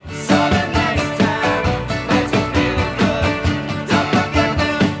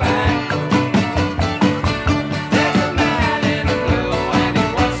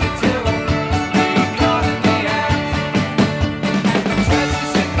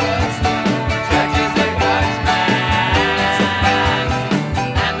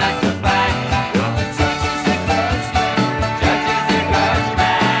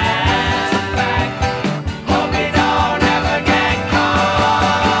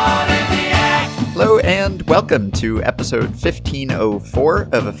and welcome to episode 1504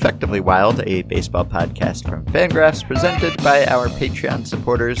 of Effectively Wild, a baseball podcast from Fangraphs presented by our Patreon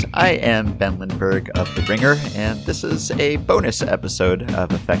supporters. I am Ben Lindbergh of The Ringer, and this is a bonus episode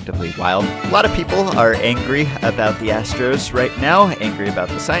of Effectively Wild. A lot of people are angry about the Astros right now, angry about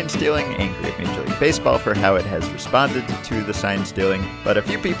the sign stealing, angry at Major League Baseball for how it has responded to the sign stealing, but a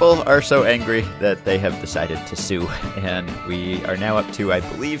few people are so angry that they have decided to sue, and we are now up to, I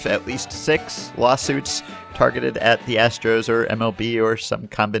believe, at least 6 lawsuits targeted at the Astros or MLB or some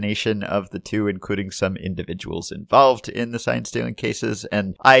combination of the two, including some individuals involved in the sign stealing cases.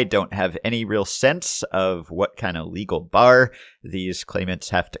 And I don't have any real sense of what kind of legal bar these claimants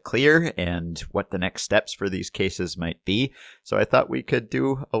have to clear and what the next steps for these cases might be. So I thought we could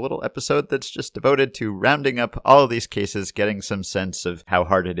do a little episode that's just devoted to rounding up all of these cases, getting some sense of how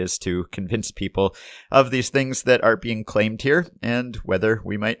hard it is to convince people of these things that are being claimed here and whether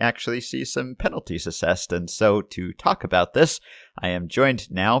we might actually see some penalties assessed. And so to talk about this, I am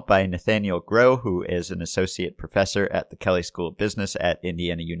joined now by Nathaniel Groh, who is an associate professor at the Kelley School of Business at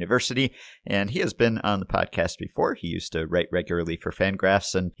Indiana University, and he has been on the podcast before. He used to write regularly for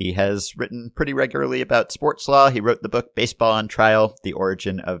Fangraphs, and he has written pretty regularly about sports law. He wrote the book Baseball on Trial, The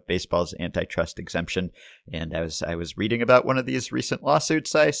Origin of Baseball's Antitrust Exemption, and as I was reading about one of these recent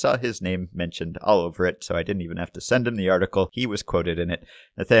lawsuits, I saw his name mentioned all over it, so I didn't even have to send him the article. He was quoted in it.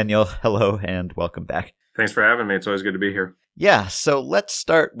 Nathaniel, hello, and welcome back. Thanks for having me. It's always good to be here. Yeah, so let's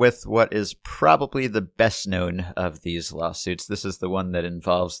start with what is probably the best known of these lawsuits. This is the one that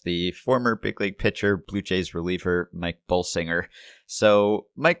involves the former big league pitcher, Blue Jays reliever Mike Bolsinger. So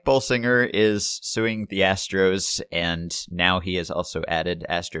Mike Bolsinger is suing the Astros, and now he has also added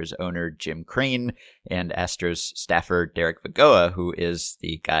Astros owner Jim Crane and Astros staffer Derek Vagoa, who is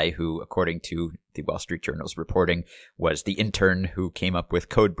the guy who, according to the Wall Street Journal's reporting, was the intern who came up with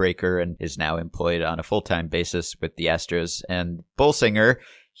Codebreaker and is now employed on a full-time basis with the Astros. And Bolsinger,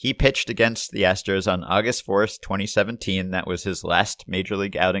 he pitched against the Astros on August 4th, 2017. That was his last major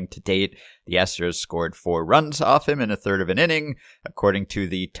league outing to date. The Astros scored 4 runs off him in a third of an inning. According to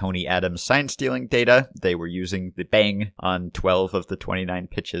the Tony Adams sign stealing data, they were using the bang on 12 of the 29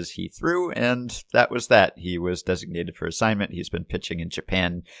 pitches he threw, and that was that. He was designated for assignment. He's been pitching in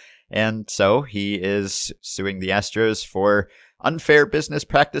Japan. And so he is suing the Astros for unfair business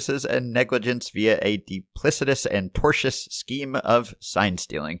practices and negligence via a duplicitous and tortious scheme of sign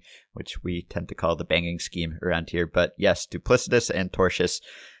stealing, which we tend to call the banging scheme around here. But yes, duplicitous and tortious.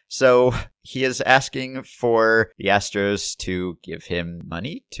 So he is asking for the Astros to give him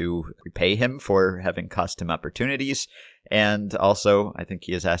money to repay him for having cost him opportunities. And also, I think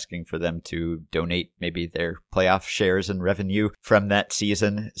he is asking for them to donate maybe their playoff shares and revenue from that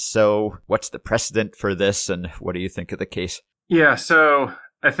season. So what's the precedent for this, and what do you think of the case? Yeah, so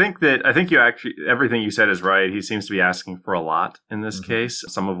I think you actually, everything you said is right. He seems to be asking for a lot in this case,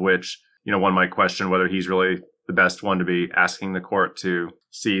 some of which, one might question whether he's really the best one to be asking the court to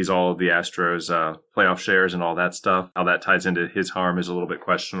seize all of the Astros playoff shares and all that stuff. How that ties into his harm is a little bit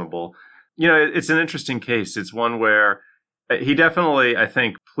questionable. It's an interesting case. It's one where he definitely, I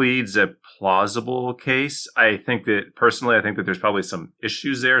think, pleads a plausible case. I think that there's probably some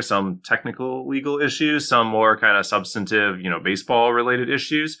issues there, some technical legal issues, some more kind of substantive, baseball related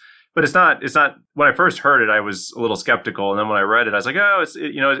issues. But it's not, when I first heard it, I was a little skeptical. And then when I read it, I was like,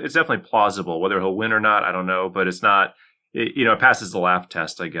 it's definitely plausible. Whether he'll win or not, I don't know. But it's not, it passes the laugh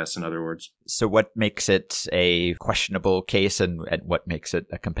test, I guess, in other words. So what makes it a questionable case and what makes it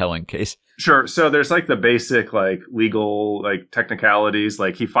a compelling case? Sure. So there's the basic legal technicalities.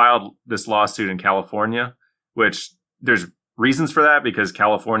 He filed this lawsuit in California, which there's reasons for that because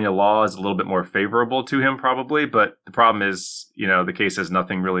California law is a little bit more favorable to him probably. But the problem is, the case has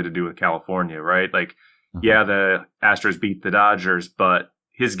nothing really to do with California, right? Yeah, the Astros beat the Dodgers, but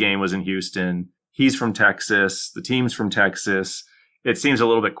his game was in Houston. He's from Texas. The team's from Texas. It seems a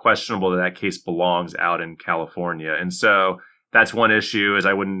little bit questionable that case belongs out in California. And so that's one issue is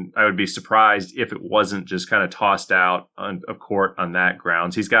I would be surprised if it wasn't just kind of tossed out of court on that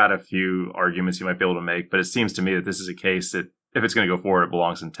grounds. He's got a few arguments he might be able to make, but it seems to me that this is a case that if it's going to go forward, it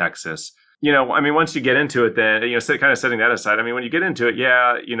belongs in Texas. Once you get into it, then, kind of setting that aside, when you get into it,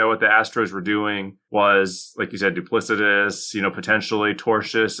 what the Astros were doing was, like you said, duplicitous, potentially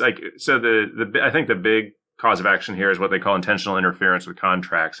tortious. I think the big cause of action here is what they call intentional interference with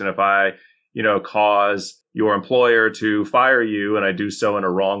contracts. And if I, cause your employer to fire you and I do so in a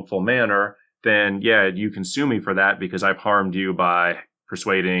wrongful manner, then, you can sue me for that because I've harmed you by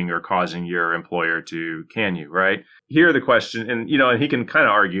persuading or causing your employer to can you, right? Here the question, and he can kind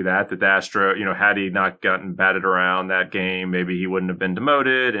of argue that the Astro, had he not gotten batted around that game, maybe he wouldn't have been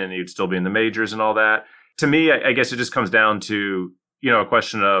demoted and he'd still be in the majors and all that. to me, I guess it just comes down to, a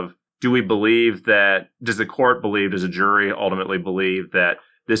question of, does the court believe, does a jury ultimately believe that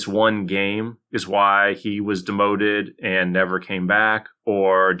this one game is why he was demoted and never came back?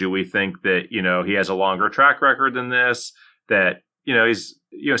 Or do we think that, he has a longer track record than this, that, he's,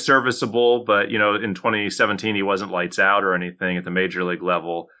 serviceable, but, in 2017, he wasn't lights out or anything at the major league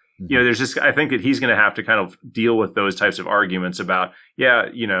level. I think that he's going to have to kind of deal with those types of arguments about,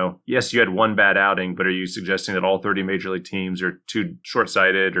 yes, you had one bad outing, but are you suggesting that all 30 major league teams are too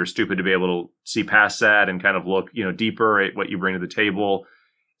short-sighted or stupid to be able to see past that and kind of look, deeper at what you bring to the table?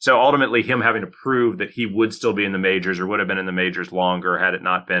 So ultimately, him having to prove that he would still be in the majors or would have been in the majors longer had it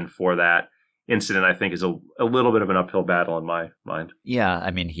not been for that incident, I think, is a little bit of an uphill battle in my mind. Yeah,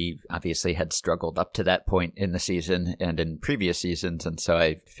 I mean, he obviously had struggled up to that point in the season and in previous seasons, and so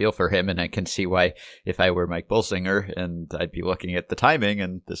I feel for him, and I can see why, if I were Mike Bolsinger and I'd be looking at the timing,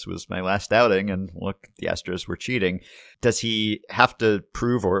 and this was my last outing, and look, the Astros were cheating. Does he have to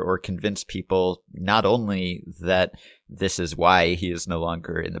prove or convince people not only that this is why he is no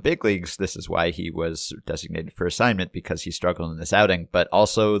longer in the big leagues, this is why he was designated for assignment because he struggled in this outing, but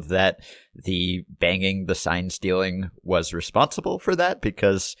also that the banging, the sign stealing was responsible for that?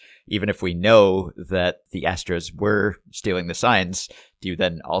 Because even if we know that the Astros were stealing the signs, do you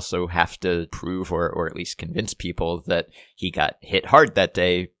then also have to prove or at least convince people that he got hit hard that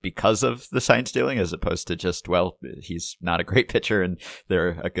day because of the sign stealing, as opposed to just, well, he's not a great pitcher and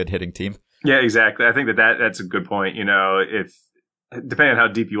they're a good hitting team? Yeah, exactly. I think that's a good point. If depending on how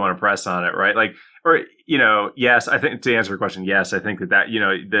deep you want to press on it, right? Yes, I think to answer your question, yes, I think that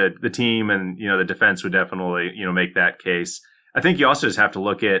the team and, the defense would definitely, make that case. I think you also just have to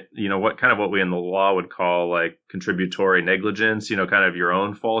look at, what we in the law would call like contributory negligence, kind of your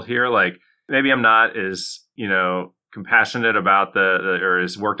own fault here. Like maybe I'm not as, compassionate about or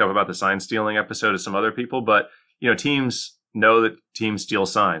as worked up about the sign stealing episode as some other people, but, teams know that teams steal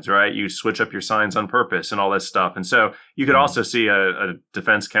signs, right? You switch up your signs on purpose and all this stuff. And so you could also see a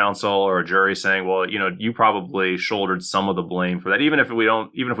defense counsel or a jury saying, well, you probably shouldered some of the blame for that. Even if we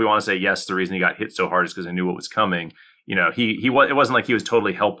want to say, yes, the reason he got hit so hard is because he knew what was coming. It wasn't like he was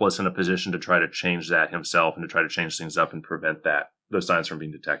totally helpless in a position to try to change that himself and to try to change things up and prevent those signs from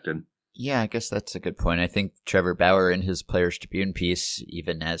being detected. Yeah, I guess that's a good point. I think Trevor Bauer in his Players Tribune piece,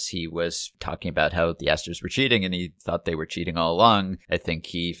 even as he was talking about how the Astros were cheating and he thought they were cheating all along, I think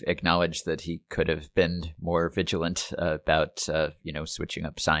he acknowledged that he could have been more vigilant about, switching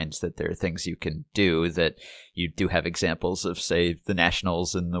up signs, that there are things you can do, that you do have examples of, say, the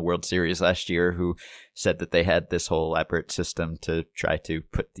Nationals in the World Series last year who said that they had this whole elaborate system to try to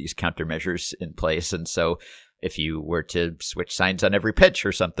put these countermeasures in place. And so if you were to switch signs on every pitch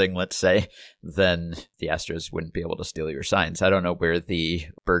or something, let's say, then the Astros wouldn't be able to steal your signs. I don't know where the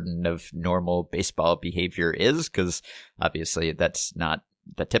burden of normal baseball behavior is, because obviously that's not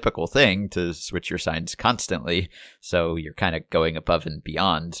the typical thing to switch your signs constantly. So you're kind of going above and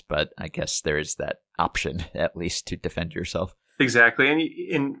beyond, but I guess there is that option at least to defend yourself. Exactly.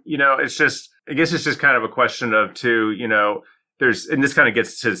 And it's just, I guess it's just kind of a question of too, and this kind of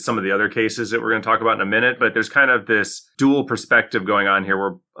gets to some of the other cases that we're going to talk about in a minute, but there's kind of this dual perspective going on here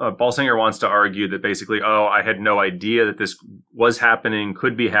where Bolsinger wants to argue that basically, I had no idea that this was happening,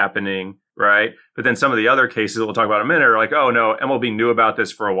 could be happening, right? But then some of the other cases that we'll talk about in a minute are like, oh no, MLB knew about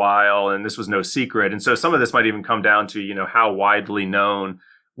this for a while and this was no secret. And so some of this might even come down to, how widely known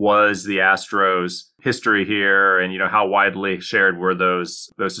was the Astros history here, and how widely shared were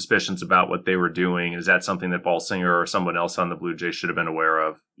those suspicions about what they were doing? Is that something that Bolsinger or someone else on the Blue Jays should have been aware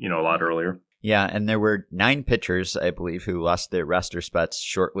of, a lot earlier? Yeah, and there were 9 pitchers, I believe, who lost their roster spots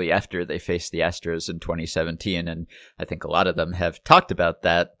shortly after they faced the Astros in 2017, and I think a lot of them have talked about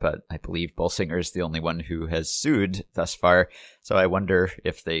that, but I believe Bolsinger is the only one who has sued thus far. So I wonder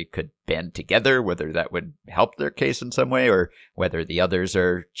if they could band together, whether that would help their case in some way, or whether the others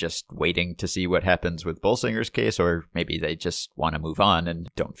are just waiting to see what happens with Bolsinger's case, or maybe they just want to move on and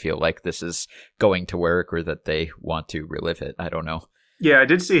don't feel like this is going to work or that they want to relive it. I don't know. Yeah, I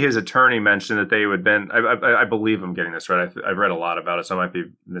did see his attorney mention that they would been, I believe I'm getting this right. I've read a lot about it, so I might be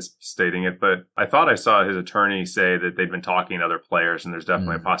misstating it, but I thought I saw his attorney say that they'd been talking to other players, and there's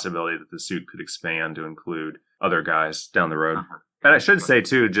definitely a possibility that the suit could expand to include other guys down the road. And I should say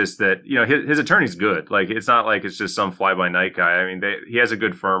too, just that, his attorney's good. Like, it's not like it's just some fly-by-night guy. I mean, he has a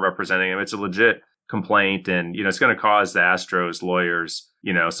good firm representing him. It's a legit complaint, and, it's going to cause the Astros lawyers,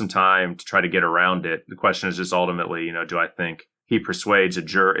 some time to try to get around it. The question is just ultimately, do I think he persuades a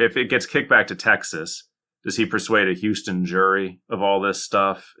juror, if it gets kicked back to Texas, does he persuade a Houston jury of all this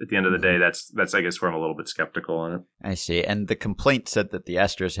stuff? At the end of the day, that's I guess where I'm a little bit skeptical on it. I see. And the complaint said that the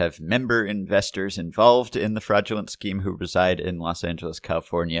Astros have member investors involved in the fraudulent scheme who reside in Los Angeles,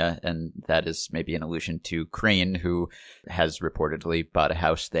 California. And that is maybe an allusion to Crane, who has reportedly bought a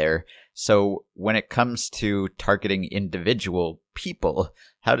house there. So when it comes to targeting individual people,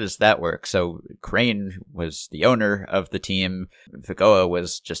 how does that work? So Crane was the owner of the team. Vigoa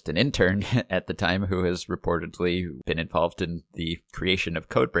was just an intern at the time who has reportedly been involved in the creation of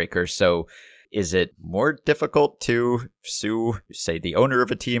Codebreaker. So is it more difficult to sue, say, the owner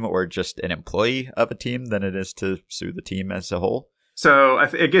of a team or just an employee of a team than it is to sue the team as a whole? So I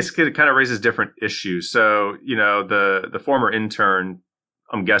guess it kind of raises different issues. So, the former intern,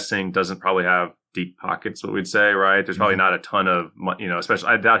 I'm guessing, doesn't probably have deep pockets, what we'd say, right? There's probably not a ton of, especially,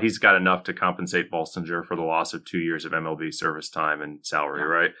 I doubt he's got enough to compensate Bolsinger for the loss of 2 years of MLB service time and salary,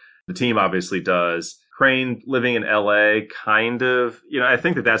 right? The team obviously does. Crane living in LA, kind of, I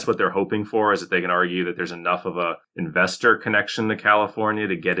think that's what they're hoping for, is that they can argue that there's enough of a investor connection to California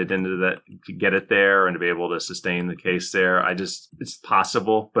to get it to get it there and to be able to sustain the case there. It's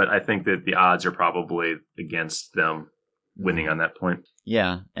possible, but I think that the odds are probably against them winning on that point.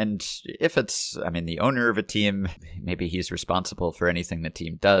 Yeah, and if it's, the owner of a team, maybe he's responsible for anything the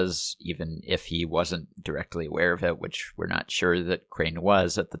team does, even if he wasn't directly aware of it, which we're not sure that Crane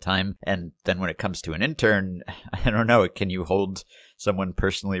was at the time. And then when it comes to an intern, I don't know, can you hold someone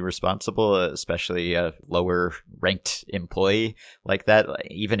personally responsible, especially a lower ranked employee like that?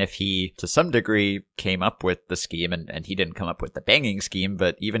 Even if he, to some degree, came up with the scheme, and he didn't come up with the banging scheme,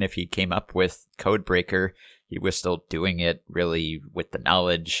 but even if he came up with Codebreaker, he was still doing it really with the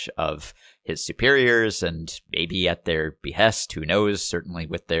knowledge of his superiors and maybe at their behest, who knows, certainly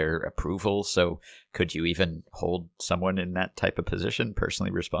with their approval. So could you even hold someone in that type of position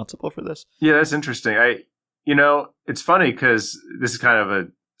personally responsible for this? Yeah, that's interesting. It's funny because this is kind of a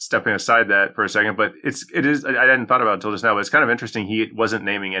stepping aside that for a second, but it is, I hadn't thought about it until just now, but it's kind of interesting. He wasn't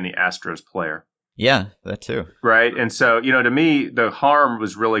naming any Astros player. Yeah, that too. Right. And so, to me, the harm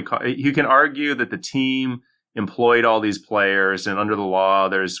was really, you can argue that the team employed all these players, and under the law,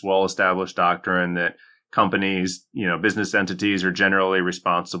 there's well-established doctrine that companies, business entities are generally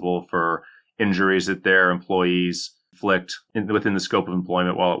responsible for injuries that their employees inflict within the scope of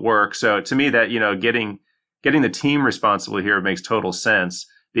employment while at work. So to me, that, getting the team responsible here makes total sense.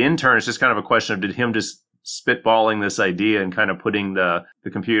 The intern is just kind of a question of, did him just spitballing this idea and kind of putting the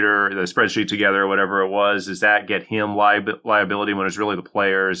computer, the spreadsheet together, or whatever it was, does that get him liability when it's really the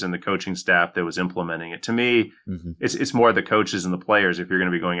players and the coaching staff that was implementing it? To me, it's more the coaches and the players if you're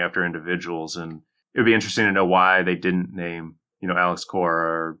going to be going after individuals. And it would be interesting to know why they didn't name, Alex Cora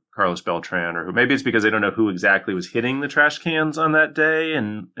or Carlos Beltran, or who. Maybe it's because they don't know who exactly was hitting the trash cans on that day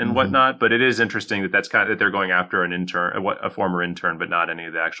and whatnot. But it is interesting that they're going after an intern, a former intern, but not any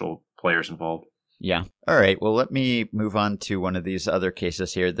of the actual players involved. Yeah. All right. Well, let me move on to one of these other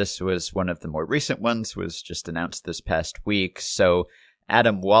cases here. This was one of the more recent ones, was just announced this past week. So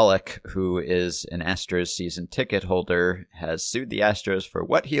Adam Wallach, who is an Astros season ticket holder, has sued the Astros for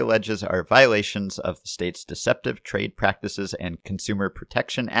what he alleges are violations of the state's Deceptive Trade Practices and Consumer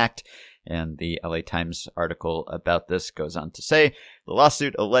Protection Act. And the LA Times article about this goes on to say, the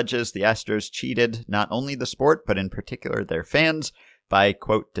lawsuit alleges the Astros cheated not only the sport, but in particular their fans, by,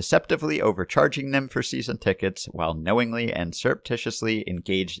 quote, deceptively overcharging them for season tickets while knowingly and surreptitiously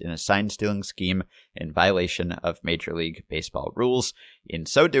engaged in a sign-stealing scheme in violation of Major League Baseball rules. In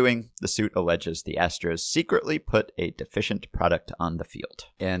so doing, the suit alleges the Astros secretly put a deficient product on the field.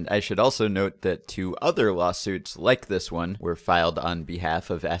 And I should also note that 2 other lawsuits like this one were filed on behalf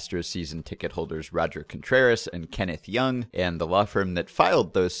of Astros season ticket holders Roger Contreras and Kenneth Young, and the law firm that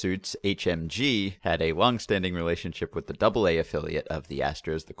filed those suits, HMG, had a long-standing relationship with the AA affiliate of the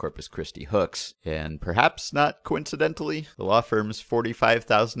Astros, the Corpus Christi Hooks. And perhaps not coincidentally, the law firm's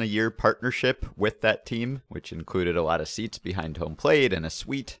 $45,000 a year partnership with that team, which included a lot of seats behind home plate and a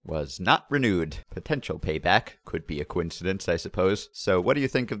suite, was not renewed. Potential payback could be a coincidence, I suppose. So what do you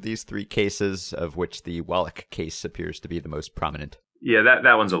think of these 3 cases, of which the Wallach case appears to be the most prominent? Yeah,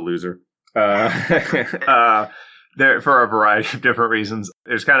 that one's a loser. There, for a variety of different reasons.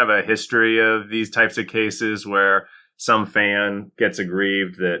 There's kind of a history of these types of cases where some fan gets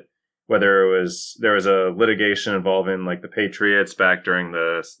aggrieved that whether there was a litigation involving like the Patriots back during in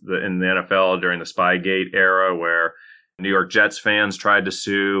the NFL during the Spygate era, where New York Jets fans tried to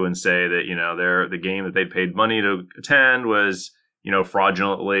sue and say that, the game that they'd paid money to attend was,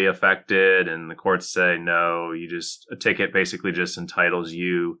 fraudulently affected. And the courts say, no, a ticket basically just entitles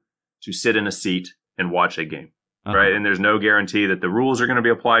you to sit in a seat and watch a game. right? And there's no guarantee that the rules are going to be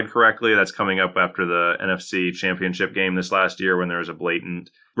applied correctly. That's coming up after the NFC Championship game this last year when there was a blatant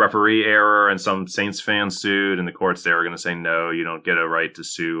referee error and some Saints fans sued, and the courts there were going to say, no, you don't get a right to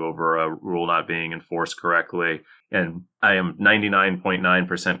sue over a rule not being enforced correctly. And I am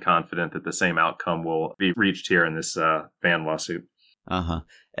 99.9% confident that the same outcome will be reached here in this fan lawsuit.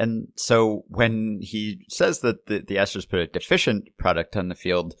 And so when he says that the Astros put a deficient product on the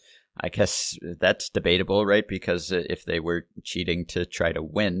field, I guess that's debatable, right? Because if they were cheating to try to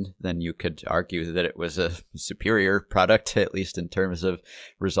win, then you could argue that it was a superior product, at least in terms of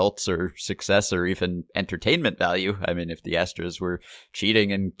results or success or even entertainment value. I mean, if the Astros were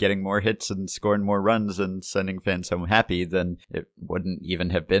cheating and getting more hits and scoring more runs and sending fans home happy, then it wouldn't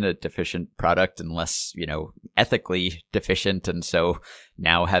even have been a deficient product unless, ethically deficient. And so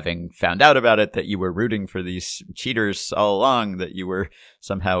now, having found out about it, that you were rooting for these cheaters all along, that you were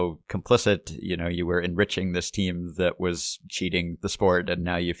somehow complicit, you were enriching this team that was cheating the sport, and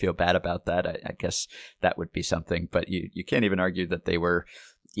now you feel bad about that. I guess that would be something, but you can't even argue that they were,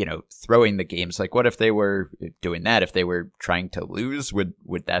 throwing the games. Like, what if they were doing that? If they were trying to lose, would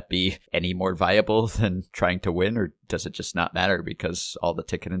that be any more viable than trying to win, or does it just not matter because all the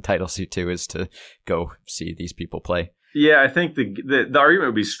ticket entitles you to is to go see these people play? Yeah, I think the argument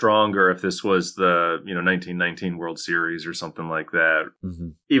would be stronger if this was the 1919 World Series or something like that.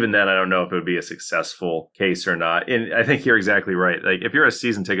 Even then, I don't know if it would be a successful case or not. And I think you're exactly right. Like, if you're a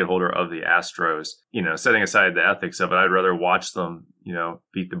season ticket holder of the Astros, setting aside the ethics of it, I'd rather watch them,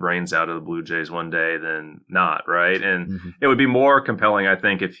 beat the brains out of the Blue Jays one day than not, right? And it would be more compelling, I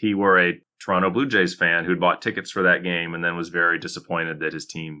think, if he were a Toronto Blue Jays fan who'd bought tickets for that game and then was very disappointed that his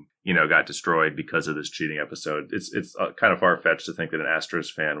team, got destroyed because of this cheating episode. It's kind of far-fetched to think that an Astros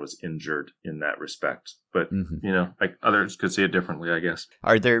fan was injured in that respect. But, like others could see it differently, I guess.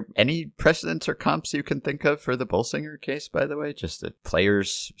 Are there any precedents or comps you can think of for the Bolsinger case, by the way? Just that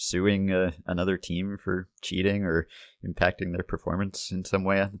players suing another team for cheating or impacting their performance in some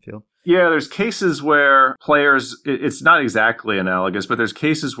way on the field? Yeah, there's cases where players, it's not exactly analogous, but there's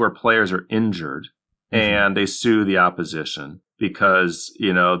cases where players are injured and they sue the opposition because,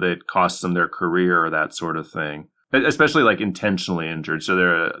 that costs them their career or that sort of thing, especially like intentionally injured. So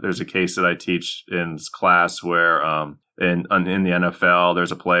there's a case that I teach in class where in the NFL,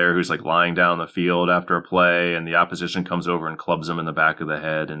 there's a player who's like lying down the field after a play and the opposition comes over and clubs him in the back of the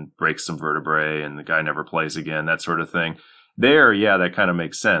head and breaks some vertebrae and the guy never plays again, that sort of thing. There, yeah, that kind of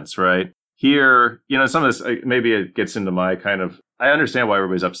makes sense, right? Here, some of this, maybe it gets into my kind of, I understand why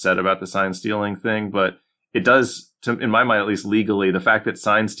everybody's upset about the sign stealing thing, but it does, in my mind, at least legally, the fact that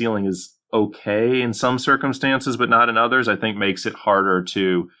sign stealing is okay in some circumstances, but not in others, I think makes it harder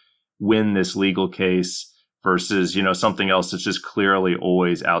to win this legal case versus, something else that's just clearly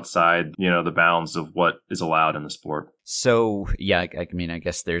always outside, the bounds of what is allowed in the sport. So, yeah, I mean, I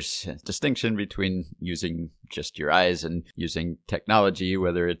guess there's a distinction between using just your eyes and using technology,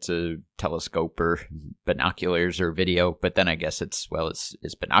 whether it's a telescope or binoculars or video. But then I guess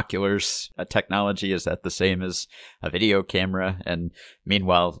is binoculars a technology? Is that the same as a video camera? And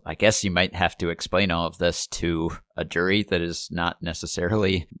meanwhile, I guess you might have to explain all of this to a jury that is not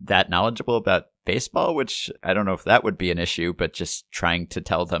necessarily that knowledgeable about baseball, which I don't know if that would be an issue, but just trying to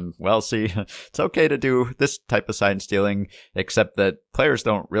tell them, well, see, it's okay to do this type of sign stealing, except that players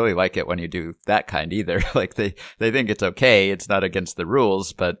don't really like it when you do that kind either. Like they think it's okay. It's not against the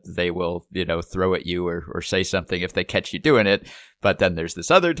rules, but they will, throw at you or say something if they catch you doing it. But then there's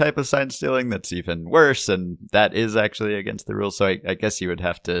this other type of sign stealing that's even worse, and that is actually against the rules. So I guess you would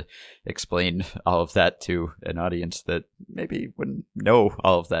have to explain all of that to an audience that maybe wouldn't know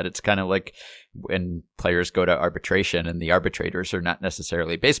all of that. It's kind of like when players go to arbitration and the arbitrators are not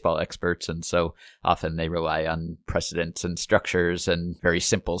necessarily baseball experts, and so often they rely on precedents and structures and very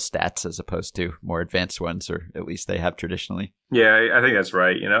simple stats as opposed to more advanced ones, or at least they have traditionally. Yeah, I think that's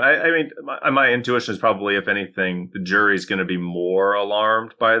right. I mean, my intuition is probably, if anything, the jury's going to be more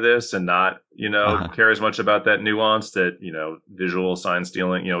alarmed by this and not, care as much about that nuance that, visual sign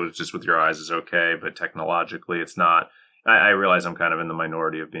stealing, just with your eyes is okay, but technologically it's not. I realize I'm kind of in the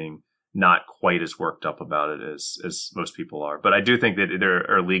minority of being not quite as worked up about it as most people are. But I do think that there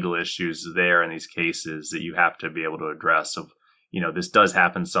are legal issues there in these cases that you have to be able to address of, this does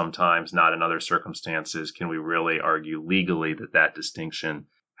happen sometimes, not in other circumstances. Can we really argue legally that distinction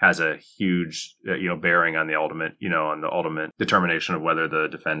has a huge, bearing on the ultimate determination of whether the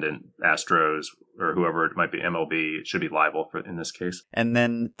defendant, Astros, or whoever it might be, MLB, should be liable for in this case. And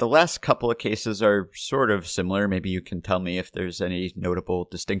then the last couple of cases are sort of similar. Maybe you can tell me if there's any notable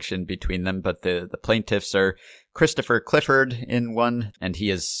distinction between them, but the plaintiffs are Christopher Clifford in one, and he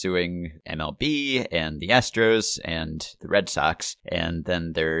is suing MLB and the Astros and the Red Sox. And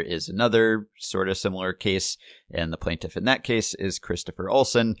then there is another sort of similar case, and the plaintiff in that case is Christopher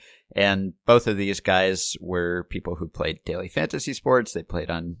Olson. And both of these guys were people who played daily fantasy sports. They played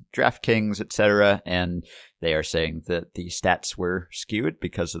on DraftKings, etc. And they are saying that the stats were skewed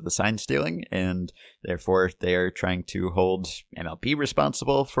because of the sign stealing, and therefore they are trying to hold MLB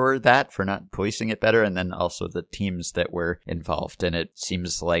responsible for that, for not policing it better, and then also the teams that were involved. And it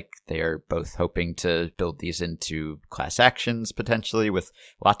seems like they are both hoping to build these into class actions, potentially, with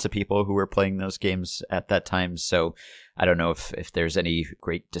lots of people who were playing those games at that time. So I don't know if there's any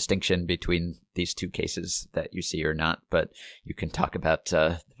great distinction between these two cases that you see or not, but you can talk about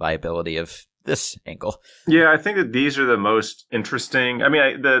the viability of this angle. Yeah, I think that these are the most interesting. I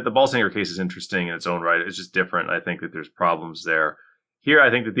mean, the Balsinger case is interesting in its own right. It's just different. I think that there's problems there. Here,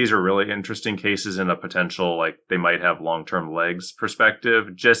 I think that these are really interesting cases in a potential, like, they might have long-term legs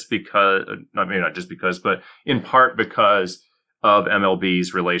perspective, just because, maybe not just because, but in part because of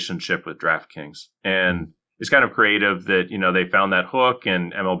MLB's relationship with DraftKings. And it's kind of creative that, they found that hook,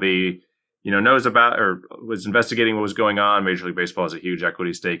 and MLB, knows about or was investigating what was going on. Major League Baseball has a huge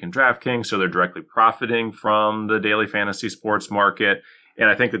equity stake in DraftKings, so they're directly profiting from the daily fantasy sports market. And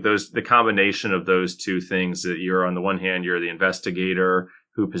I think that the combination of those two things, that you're on the one hand, you're the investigator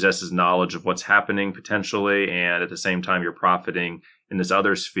who possesses knowledge of what's happening potentially, and at the same time, you're profiting in this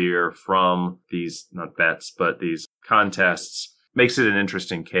other sphere from these, not bets, but these contests, makes it an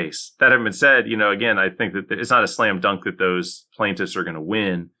interesting case. That having been said, again, I think that it's not a slam dunk that those plaintiffs are going to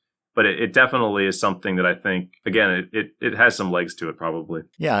win. But it definitely is something that I think, again, it has some legs to it, probably.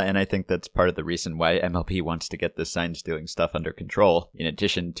 Yeah, and I think that's part of the reason why MLB wants to get this sign stealing stuff under control. In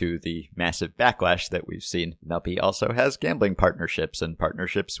addition to the massive backlash that we've seen, MLB also has gambling partnerships and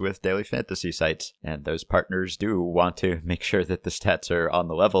partnerships with daily fantasy sites. And those partners do want to make sure that the stats are on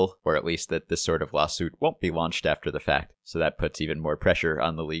the level, or at least that this sort of lawsuit won't be launched after the fact. So that puts even more pressure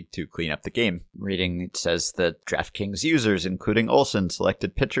on the league to clean up the game. Reading, it says that DraftKings users, including Olson,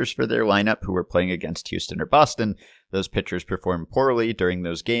 selected pitchers for their lineup who were playing against Houston or Boston. Those pitchers performed poorly during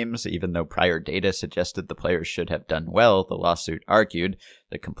those games, even though prior data suggested the players should have done well, the lawsuit argued.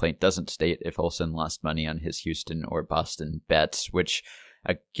 The complaint doesn't state if Olson lost money on his Houston or Boston bets, which,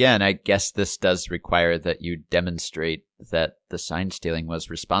 again, I guess this does require that you demonstrate that the sign stealing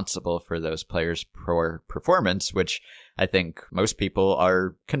was responsible for those players' poor performance, which I think most people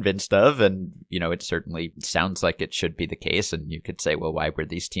are convinced of. And, it certainly sounds like it should be the case. And you could say, well, why were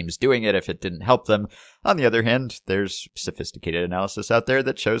these teams doing it if it didn't help them? On the other hand, there's sophisticated analysis out there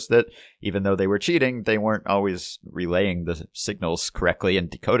that shows that even though they were cheating, they weren't always relaying the signals correctly and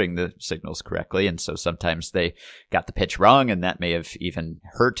decoding the signals correctly. And so sometimes they got the pitch wrong, and that may have even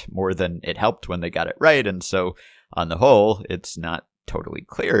hurt more than it helped when they got it right. And so on the whole, it's not totally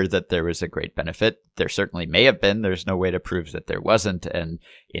clear that there was a great benefit. There certainly may have been. There's no way to prove that there wasn't. And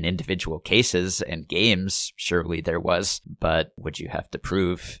in individual cases and games, surely there was. But would you have to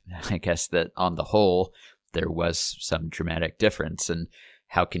prove, I guess, that on the whole, there was some dramatic difference? And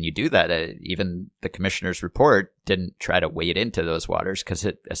how can you do that? Even the commissioner's report didn't try to wade into those waters, because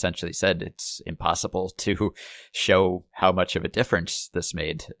it essentially said it's impossible to show how much of a difference this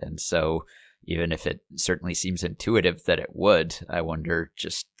made. And so even if it certainly seems intuitive that it would, I wonder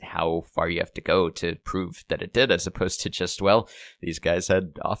just how far you have to go to prove that it did, as opposed to just, well, these guys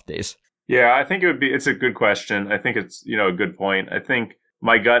had off days. Yeah, I think it's a good question. I think it's, a good point. I think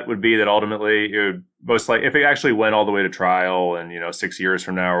my gut would be that ultimately it would most likely, if it actually went all the way to trial and, 6 years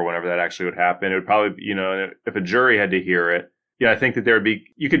from now or whenever that actually would happen, it would probably, if a jury had to hear it, I think that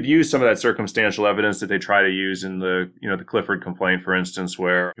you could use some of that circumstantial evidence that they try to use in the, the Clifford complaint, for instance,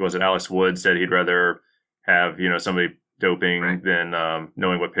 where Alex Wood said he'd rather have, somebody doping than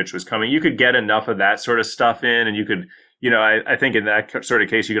knowing what pitch was coming. You could get enough of that sort of stuff in, and you could, I think in that sort of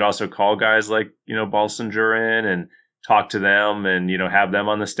case, you could also call guys like, Balsinger in and talk to them and, have them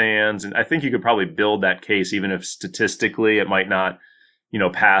on the stands. And I think you could probably build that case, even if statistically it might not,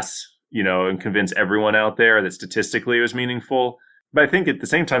 pass, and convince everyone out there that statistically it was meaningful. But I think at the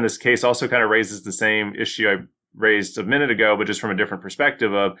same time, this case also kind of raises the same issue I raised a minute ago, but just from a different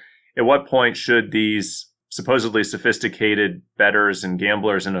perspective of at what point should these supposedly sophisticated bettors and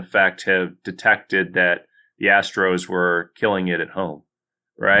gamblers in effect have detected that the Astros were killing it at home,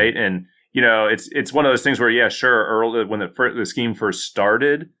 right? And, it's one of those things where, yeah, sure, early when the scheme first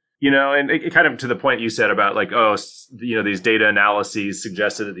started, and it kind of to the point you said about like, these data analyses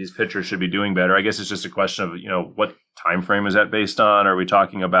suggested that these pitchers should be doing better. I guess it's just a question of, what time frame is that based on? Are we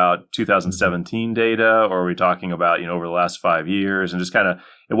talking about 2017 data, or are we talking about, over the last 5 years? And just kind of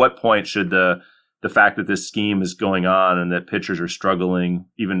at what point should the the fact that this scheme is going on and that pitchers are struggling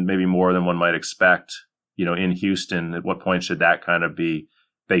even maybe more than one might expect, in Houston, at what point should that kind of be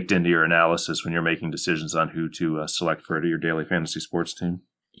baked into your analysis when you're making decisions on who to select for your daily fantasy sports team?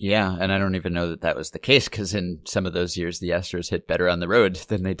 Yeah, and I don't even know that was the case, because in some of those years, the Astros hit better on the road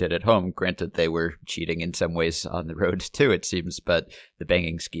than they did at home. Granted, they were cheating in some ways on the road too, it seems, but the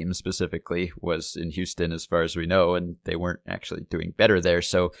banging scheme specifically was in Houston as far as we know, and they weren't actually doing better there.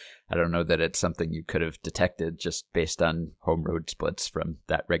 So I don't know that it's something you could have detected just based on home road splits from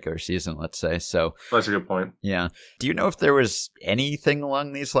that regular season, let's say. So that's a good point. Yeah. Do you know if there was anything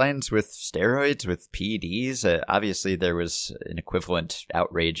along these lines with steroids, with PEDs? Obviously, there was an equivalent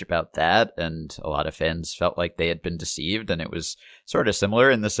outrage about that, and a lot of fans felt like they had been deceived, and it was sort of similar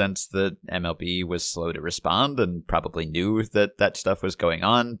in the sense that MLB was slow to respond and probably knew that stuff was going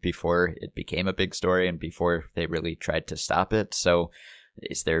on before it became a big story and before they really tried to stop it. So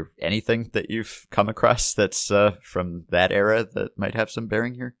is there anything that you've come across that's from that era that might have some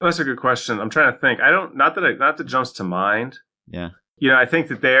bearing here? That's a good question. I'm trying to think. Not that jumps to mind. Yeah. I think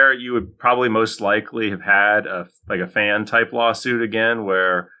that there you would probably most likely have had a fan type lawsuit again,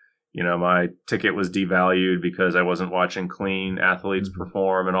 where my ticket was devalued because I wasn't watching clean athletes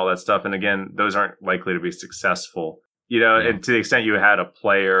perform and all that stuff. And again, those aren't likely to be successful. And to the extent you had a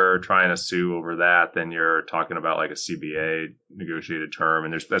player trying to sue over that, then you're talking about like a CBA negotiated term,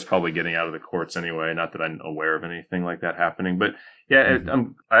 and that's probably getting out of the courts anyway. Not that I'm aware of anything like that happening, but yeah,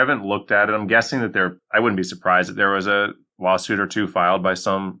 I haven't looked at it. I'm guessing that I wouldn't be surprised if there was a lawsuit or two filed by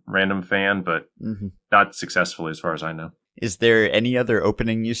some random fan, but not successfully as far as I know. Is there any other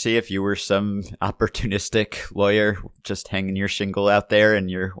opening you see if you were some opportunistic lawyer just hanging your shingle out there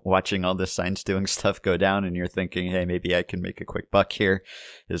and you're watching all this sign stealing stuff go down and you're thinking, hey, maybe I can make a quick buck here?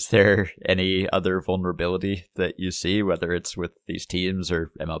 Is there any other vulnerability that you see, whether it's with these teams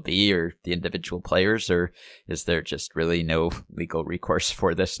or MLB or the individual players, or is there just really no legal recourse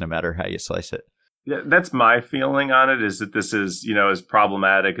for this no matter how you slice it? Yeah, that's my feeling on it, is that this is, as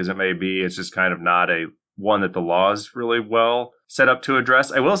problematic as it may be, it's just kind of not one that the law is really well set up to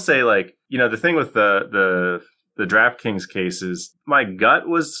address. I will say, the thing with the DraftKings cases, my gut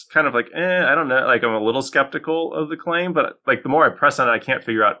was kind of like, I don't know. I'm a little skeptical of the claim, but the more I press on it, I can't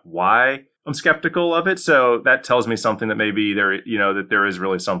figure out why I'm skeptical of it. So that tells me something that maybe there, that there is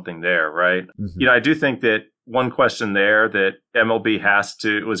really something there, right? Mm-hmm. I do think that one question there that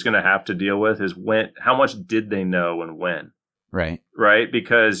MLB was going to have to deal with is how much did they know and when? Right.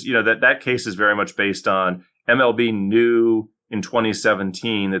 Because, that case is very much based on MLB knew in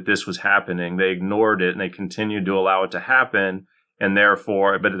 2017 that this was happening. They ignored it and they continued to allow it to happen. And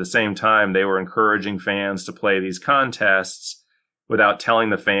therefore, but at the same time, they were encouraging fans to play these contests without telling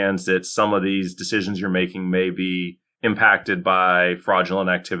the fans that some of these decisions you're making may be impacted by fraudulent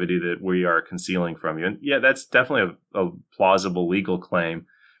activity that we are concealing from you. And yeah, that's definitely a plausible legal claim.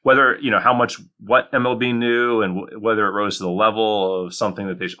 Whether, what MLB knew and whether it rose to the level of something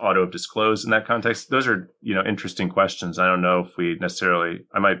that they ought to have disclosed in that context, those are, interesting questions. I don't know if we necessarily,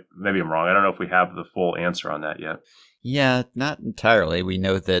 maybe I'm wrong. I don't know if we have the full answer on that yet. Yeah, not entirely. We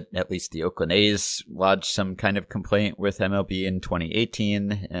know that at least the Oakland A's lodged some kind of complaint with MLB in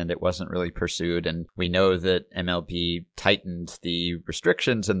 2018, and it wasn't really pursued. And we know that MLB tightened the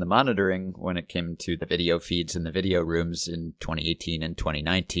restrictions and the monitoring when it came to the video feeds in the video rooms in 2018 and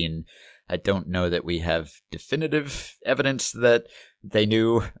 2019. I don't know that we have definitive evidence that they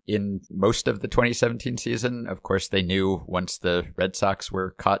knew in most of the 2017 season. Of course, they knew once the Red Sox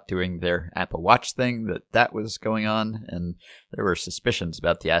were caught doing their Apple Watch thing that was going on, and there were suspicions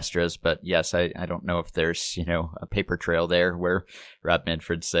about the Astros. But yes, I don't know if there's, a paper trail there where Rob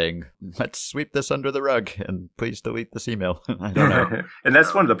Manfred's saying, let's sweep this under the rug and please delete this email. I don't know. And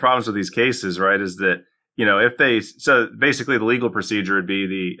that's one of the problems with these cases, right, is that so basically the legal procedure would be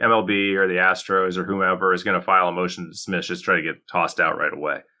the MLB or the Astros or whomever is going to file a motion to dismiss, just try to get tossed out right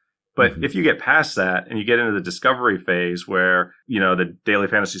away. But if you get past that and you get into the discovery phase where, the daily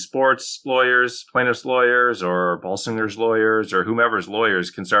fantasy sports lawyers, plaintiffs' lawyers, or Balsinger's lawyers, or whomever's lawyers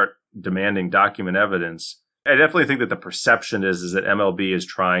can start demanding document evidence, I definitely think that the perception is that MLB is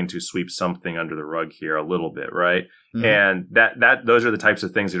trying to sweep something under the rug here a little bit, right? Mm-hmm. And that those are the types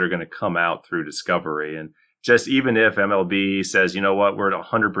of things that are going to come out through discovery. And just even if MLB says, we're at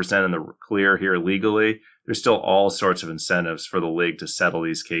 100% in the clear here legally, there's still all sorts of incentives for the league to settle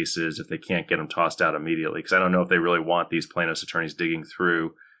these cases if they can't get them tossed out immediately. Because I don't know if they really want these plaintiffs' attorneys digging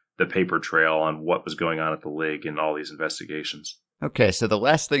through the paper trail on what was going on at the league in all these investigations. Okay, so the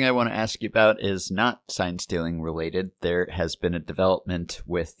last thing I want to ask you about is not sign stealing related. There has been a development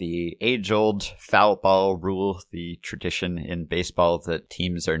with the age-old foul ball rule, the tradition in baseball that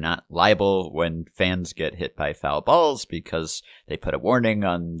teams are not liable when fans get hit by foul balls because they put a warning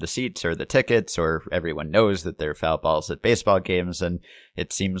on the seats or the tickets, or everyone knows that there are foul balls at baseball games, and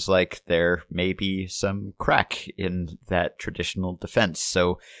it seems like there may be some crack in that traditional defense.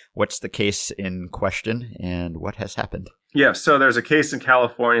 So what's the case in question and what has happened? Yeah, so there's a case in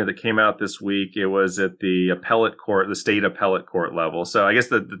California that came out this week. It was at the appellate court, the state appellate court level. So I guess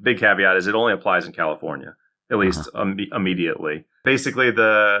the big caveat is it only applies in California, at least immediately. Basically,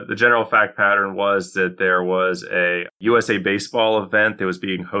 the general fact pattern was that there was a USA Baseball event that was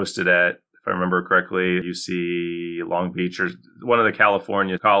being hosted at, if I remember correctly, UC Long Beach, or one of the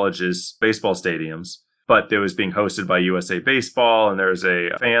California colleges' baseball stadiums. But it was being hosted by USA Baseball, and there's a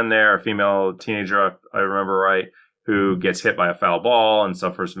fan there, a female teenager, if I remember right, who gets hit by a foul ball and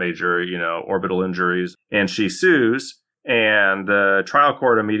suffers major, orbital injuries. And she sues, and the trial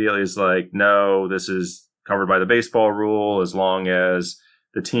court immediately is like, no, this is covered by the baseball rule as long as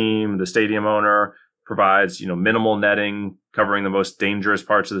the team, the stadium owner, provides, minimal netting covering the most dangerous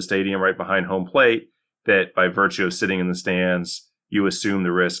parts of the stadium right behind home plate, that by virtue of sitting in the stands, you assume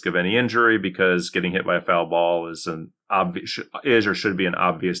the risk of any injury because getting hit by a foul ball is or should be an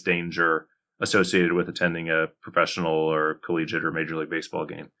obvious danger associated with attending a professional or collegiate or Major League Baseball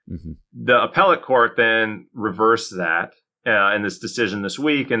game. Mm-hmm. The appellate court then reversed that in this decision this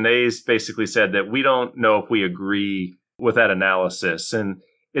week, and they basically said that we don't know if we agree with that analysis. And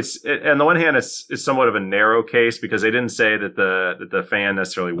on the one hand, it's somewhat of a narrow case because they didn't say that the fan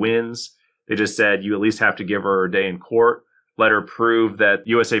necessarily wins. They just said you at least have to give her a day in court, let her prove that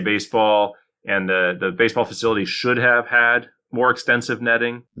USA Baseball and the baseball facility should have had more extensive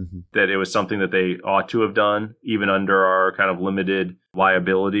netting, that it was something that they ought to have done, even under our kind of limited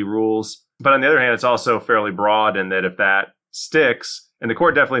liability rules. But on the other hand, it's also fairly broad in that if that sticks, and the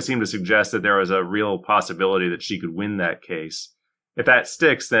court definitely seemed to suggest that there was a real possibility that she could win that case. If that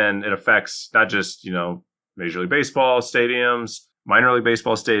sticks, then it affects not just, Major League Baseball stadiums, minor league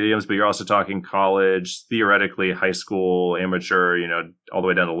baseball stadiums, but you're also talking college, theoretically high school, amateur, all the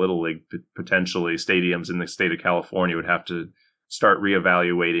way down to little league, potentially stadiums in the state of California would have to start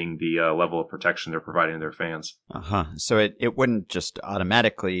reevaluating the level of protection they're providing their fans. So it wouldn't just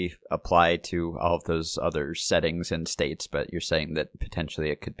automatically apply to all of those other settings and states, but you're saying that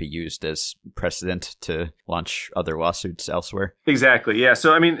potentially it could be used as precedent to launch other lawsuits elsewhere? Exactly, yeah.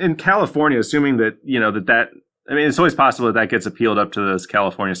 So, in California, assuming that, it's always possible that gets appealed up to this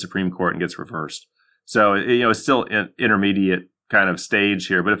California Supreme Court and gets reversed. So, it's still an intermediate kind of stage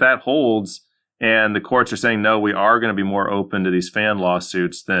here. But if that holds and the courts are saying, no, we are going to be more open to these fan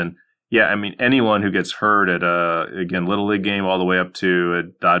lawsuits, then, yeah, anyone who gets hurt at Little League game all the way up to a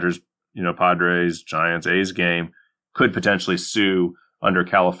Dodgers, Padres, Giants, A's game could potentially sue under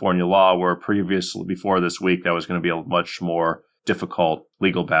California law, where previously, before this week, that was going to be a much more difficult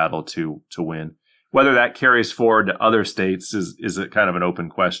legal battle to win. Whether that carries forward to other states is a kind of an open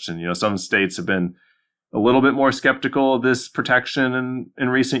question. Some states have been a little bit more skeptical of this protection in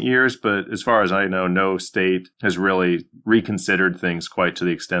recent years, but as far as I know, no state has really reconsidered things quite to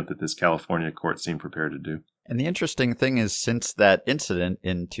the extent that this California court seemed prepared to do. And the interesting thing is, since that incident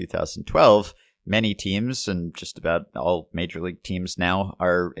in 2012, many teams, and just about all major league teams now,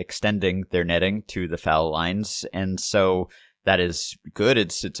 are extending their netting to the foul lines. And so that is good.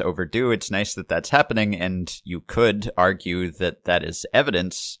 It's overdue. It's nice that that's happening. And you could argue that that is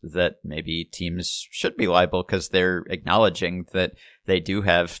evidence that maybe teams should be liable because they're acknowledging that they do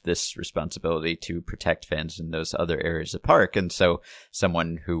have this responsibility to protect fans in those other areas of park. And so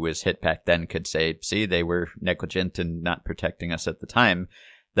someone who was hit back then could say, see, they were negligent in not protecting us at the time.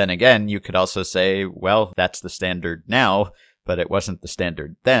 Then again, you could also say, well, that's the standard now, but it wasn't the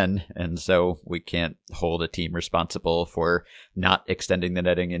standard then, and so we can't hold a team responsible for not extending the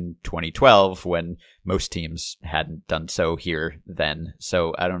netting in 2012 when most teams hadn't done so here then.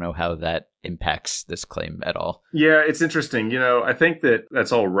 So I don't know how that impacts this claim at all. Yeah, it's interesting. I think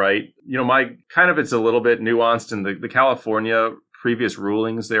that's all right. It's a little bit nuanced, and the California previous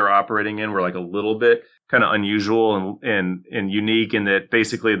rulings they were operating in were like a little bit kind of unusual and unique in that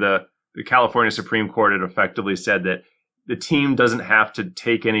basically the California Supreme Court had effectively said that the team doesn't have to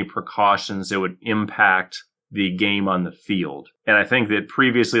take any precautions that would impact the game on the field. And I think that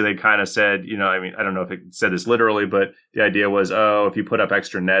previously they kind of said, I don't know if it said this literally, but the idea was, if you put up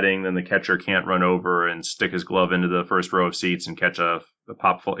extra netting, then the catcher can't run over and stick his glove into the first row of seats and catch a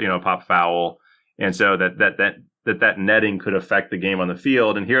pop foul. And so that that netting could affect the game on the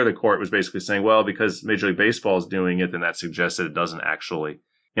field. And here the court was basically saying, well, because Major League Baseball is doing it, then that suggests that it doesn't actually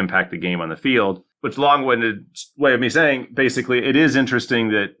impact the game on the field. Which long-winded way of me saying, basically, it is interesting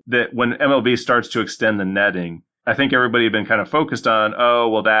that when MLB starts to extend the netting, I think everybody had been kind of focused on, oh,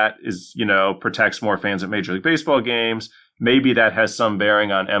 well, that is, protects more fans at Major League Baseball games. Maybe that has some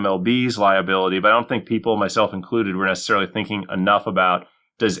bearing on MLB's liability, but I don't think people, myself included, were necessarily thinking enough about,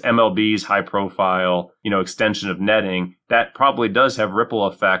 does MLB's high-profile, extension of netting, that probably does have ripple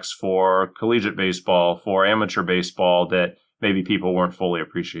effects for collegiate baseball, for amateur baseball that maybe people weren't fully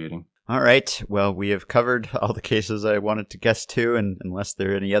appreciating. All right. Well, we have covered all the cases I wanted to guess to, and unless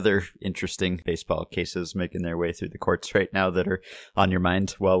there are any other interesting baseball cases making their way through the courts right now that are on your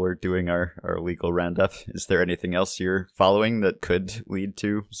mind while we're doing our legal roundup, is there anything else you're following that could lead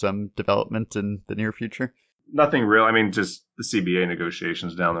to some development in the near future? Nothing real. I mean, just the CBA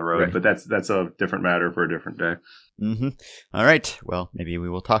negotiations down the road, right. But that's a different matter for a different day. Mm-hmm. All right. Well, maybe we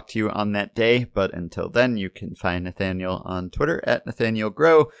will talk to you on that day, but until then, you can find Nathaniel on Twitter at Nathaniel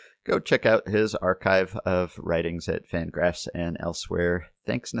Grow. Go check out his archive of writings at Fangraphs and elsewhere.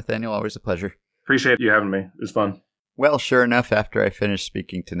 Thanks, Nathaniel. Always a pleasure. Appreciate you having me. It was fun. Well, sure enough, after I finished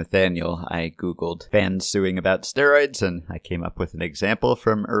speaking to Nathaniel, I Googled fans suing about steroids, and I came up with an example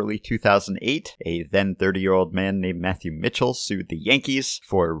from early 2008. A then 30-year-old man named Matthew Mitchell sued the Yankees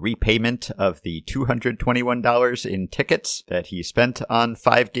for repayment of the $221 in tickets that he spent on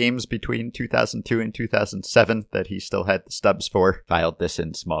 5 games between 2002 and 2007 that he still had the stubs for. Filed this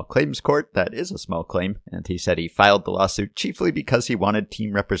in small claims court. That is a small claim. And he said he filed the lawsuit chiefly because he wanted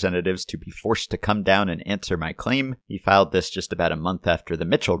team representatives to be forced to come down and answer my claim. He filed this just about a month after the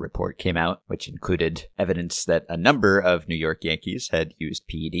Mitchell report came out, which included evidence that a number of New York Yankees had used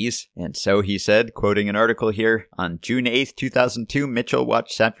PEDs. And so he said, quoting an article here, on June 8th, 2002, Mitchell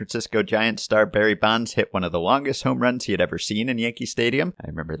watched San Francisco Giants star Barry Bonds hit one of the longest home runs he had ever seen in Yankee Stadium. I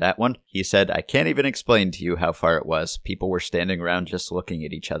remember that one. He said, I can't even explain to you how far it was. People were standing around just looking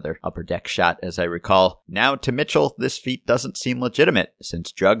at each other. Upper deck shot, as I recall. Now, to Mitchell, this feat doesn't seem legitimate,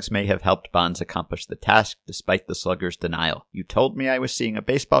 since drugs may have helped Bonds accomplish the task despite the slugger's denial. You told me I was seeing a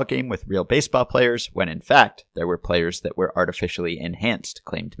baseball game with real baseball players, when in fact, there were players that were artificially enhanced,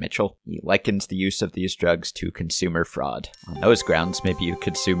 claimed Mitchell. He likens the use of these drugs to consumer fraud. On those grounds, maybe you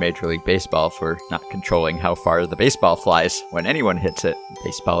could sue Major League Baseball for not controlling how far the baseball flies when anyone hits it.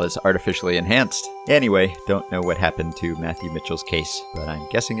 Baseball is artificially enhanced. Anyway, don't know what happened to Matthew Mitchell's case, but I'm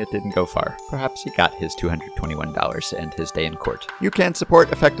guessing it didn't go far. Perhaps he got his $221 and his day in court. You can support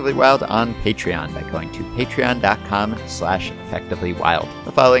Effectively Wild on Patreon by going to patreon.com/effectivelywild.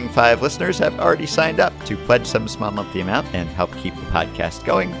 The following 5 listeners have already signed up to pledge some small monthly amount and help keep the podcast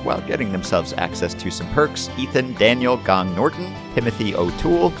going while getting themselves access to some perks. Ethan Daniel Gong Norton, Timothy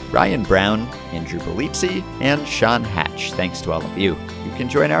O'Toole, Ryan Brown, Andrew Belizzi, and Sean Hatch. Thanks to all of you. You can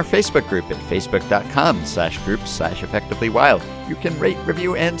join our Facebook group at facebook.com/groups/effectivelywild. You can rate,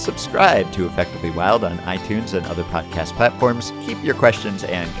 review, and subscribe to Effectively Wild on iTunes and other podcast platforms. Keep your questions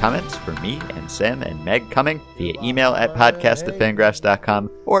and comments for me and Sam and Meg coming via email at podcast@fangraphs.com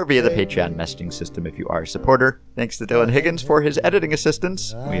or via the Patreon messaging system if you are a supporter. Thanks to Dylan Higgins for his editing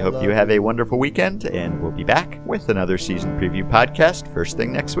assistance. We hope you have a wonderful weekend, and we'll be back with another season preview podcast first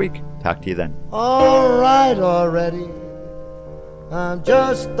thing next week. Talk to you then. All right already. I'm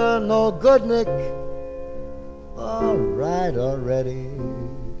just a no good Nick. All right already.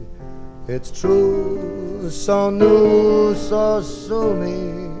 It's true, so new, so sue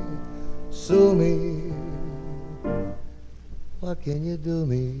me. What can you do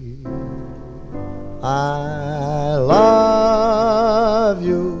me? I love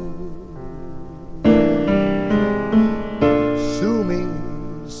you.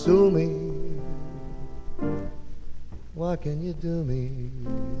 Sue me. What can you do me?